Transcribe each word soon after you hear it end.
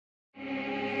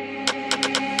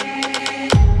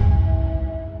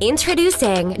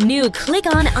Introducing new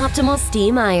Clikon Optimal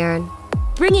Steam Iron,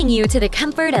 bringing you to the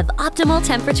comfort of optimal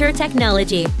temperature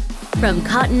technology. From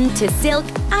cotton to silk,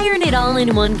 iron it all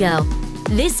in one go.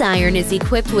 This iron is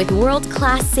equipped with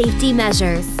world-class safety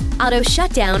measures. Auto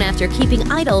shutdown after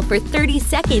keeping idle for 30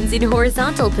 seconds in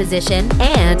horizontal position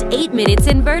and 8 minutes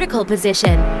in vertical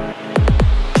position.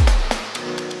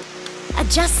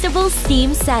 Adjustable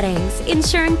steam settings,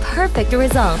 ensuring perfect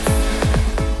results.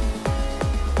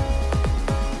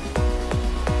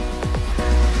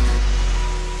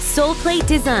 Sole plate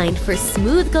designed for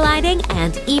smooth gliding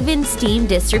and even steam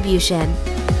distribution.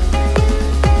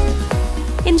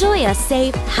 Enjoy a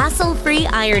safe, hassle-free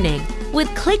ironing with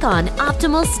Clikon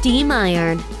Optimal Steam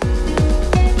Iron.